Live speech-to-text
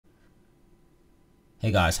Hey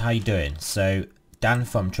guys, how you doing? So Dan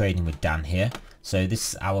from Trading with Dan here. So this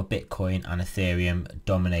is our Bitcoin and Ethereum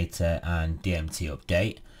Dominator and DMT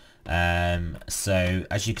update. So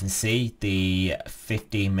as you can see, the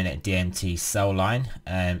 15-minute DMT sell line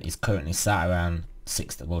is currently sat around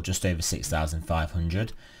just over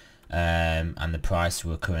 6,500, and the price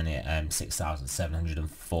we're currently at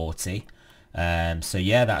 6,740. So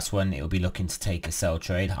yeah, that's when it will be looking to take a sell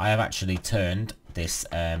trade. I have actually turned this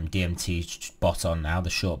DMT bot on now, the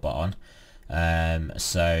short bot on.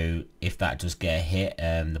 So if that does get a hit,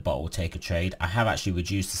 the bot will take a trade. I have actually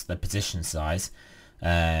reduced the position size,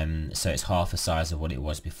 so it's half the size of what it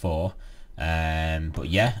was before. But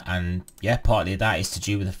yeah, and yeah, partly that is to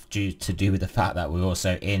do with the fact that we're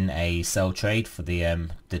also in a sell trade for the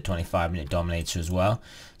 25-minute Dominator as well.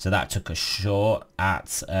 So that took a short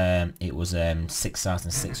at it was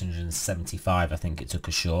 6,675, I think it took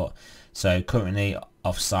a short. So currently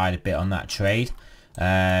offside a bit on that trade.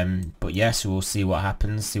 But yeah, so we'll see what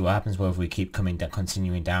happens. Whether we keep coming down,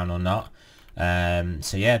 continuing down or not.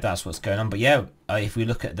 So yeah, that's what's going on. But yeah, if we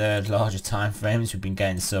look at the larger time frames, we've been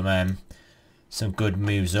getting some good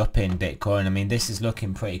moves up in Bitcoin. I mean, this is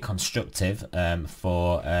looking pretty constructive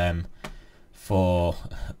for a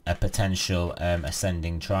potential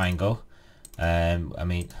ascending triangle. I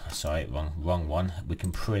mean, sorry, wrong one. We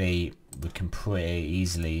can pretty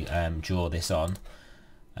easily draw this on,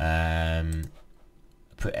 put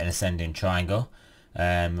an ascending triangle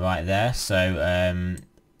right there. So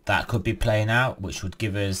that could be playing out, which would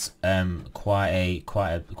give us quite a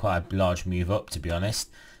large move up, to be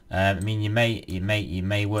honest. I mean, you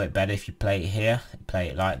may work better if you play it here, play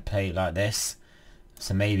it like this.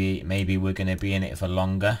 So maybe we're going to be in it for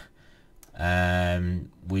longer.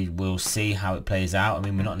 We will see how it plays out. I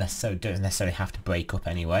mean, don't necessarily have to break up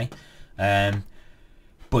anyway.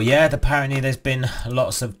 But yeah, apparently there's been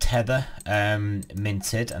lots of tether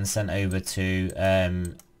minted and sent over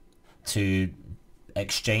to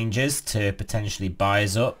exchanges to potentially buy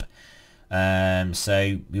us up.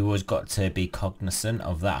 So we always got to be cognizant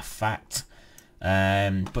of that fact.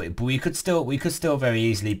 But we could still very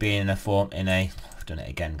easily be I've done it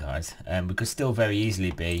again, guys. We could still very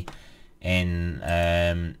easily be in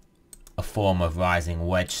a form of rising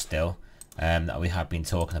wedge still, that we have been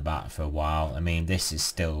talking about for a while. I mean, this is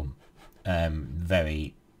still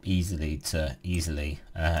very easily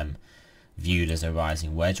viewed as a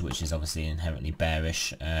rising wedge, which is obviously inherently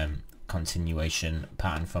bearish continuation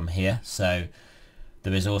pattern from here. So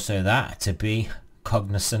there is also that to be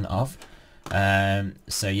cognizant of.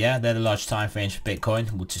 So yeah, they're the large time frames for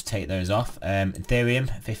Bitcoin. We'll just take those off.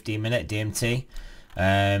 Ethereum 15-minute DMT.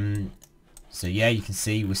 So yeah, you can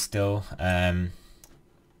see we're still not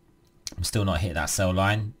hit that sell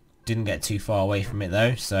line. Didn't get too far away from it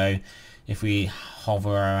though. So if we hover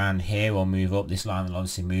around here or move up, this line will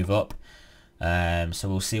obviously move up. So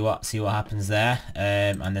we'll see what happens there.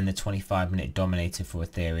 And then the 25-minute Dominator for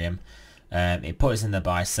Ethereum. It put us in the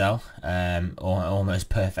buy sell, or almost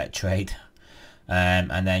perfect trade.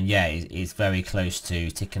 And then yeah, it's very close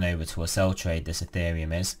to ticking over to a sell trade, this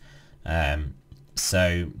Ethereum is.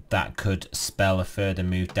 So that could spell a further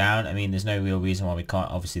move down. I mean, there's no real reason why we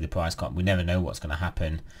can't. Obviously the price can't, we never know what's going to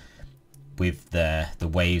happen with the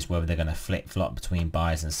waves, whether they're going to flip-flop between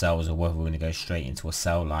buys and sells, or whether we're going to go straight into a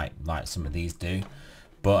sell like some of these do.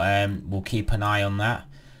 But we'll keep an eye on that.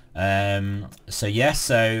 So yeah,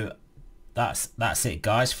 so that's it,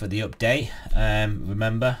 guys, for the update.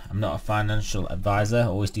 Remember, I'm not a financial advisor.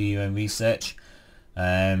 Always do your own research.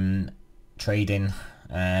 Trading,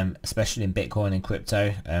 especially in Bitcoin and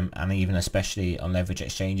crypto, and even especially on leverage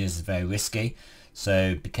exchanges, is very risky.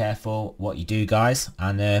 So be careful what you do, guys.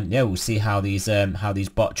 And yeah, we'll see how these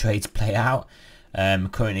bot trades play out.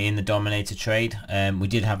 Currently in the Dominator trade, we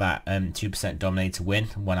did have that 2% Dominator win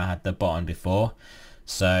when I had the bot on before.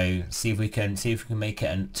 So see if we can make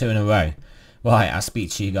it two in a row. Right, I'll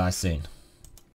speak to you guys soon.